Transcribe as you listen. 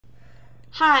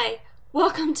Hi,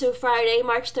 welcome to Friday,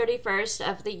 March 31st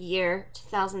of the year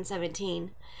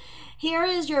 2017. Here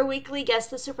is your weekly Guess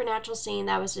the Supernatural scene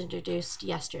that was introduced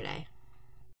yesterday.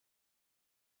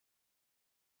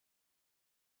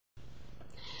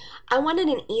 I wanted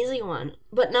an easy one,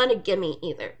 but not a gimme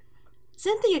either.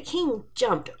 Cynthia King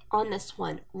jumped on this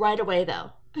one right away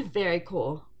though. Very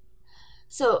cool.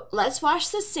 So let's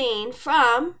watch the scene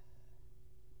from...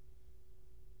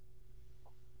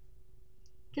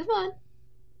 Come on.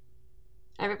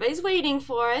 Everybody's waiting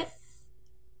for it.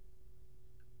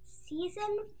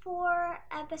 Season 4,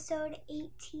 Episode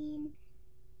 18,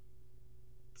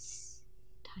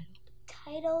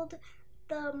 titled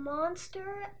The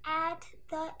Monster at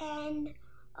the End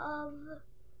of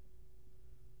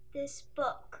This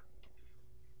Book.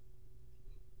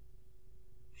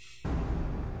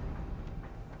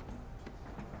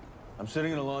 I'm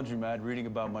sitting in a laundromat reading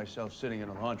about myself, sitting in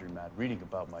a laundromat reading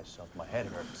about myself. My head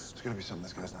hurts. There's gotta be something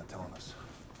this guy's not telling us.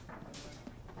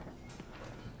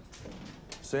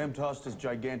 Sam tossed his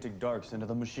gigantic darks into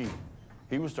the machine.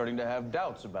 He was starting to have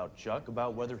doubts about Chuck,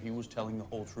 about whether he was telling the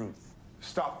whole truth.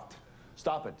 Stop it.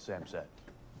 Stop it, Sam said.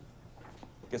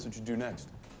 Guess what you do next?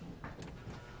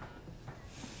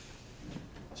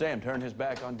 Sam turned his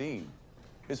back on Dean,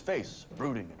 his face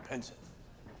brooding and pensive.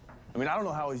 I mean, I don't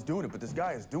know how he's doing it, but this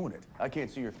guy is doing it. I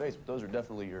can't see your face, but those are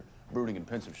definitely your brooding and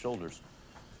pensive shoulders.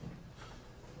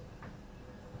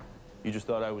 You just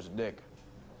thought I was a dick.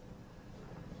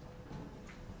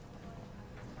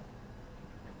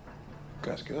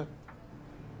 Guy's good.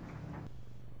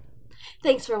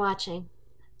 Thanks for watching.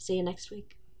 See you next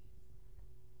week.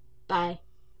 Bye.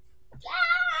 Yeah!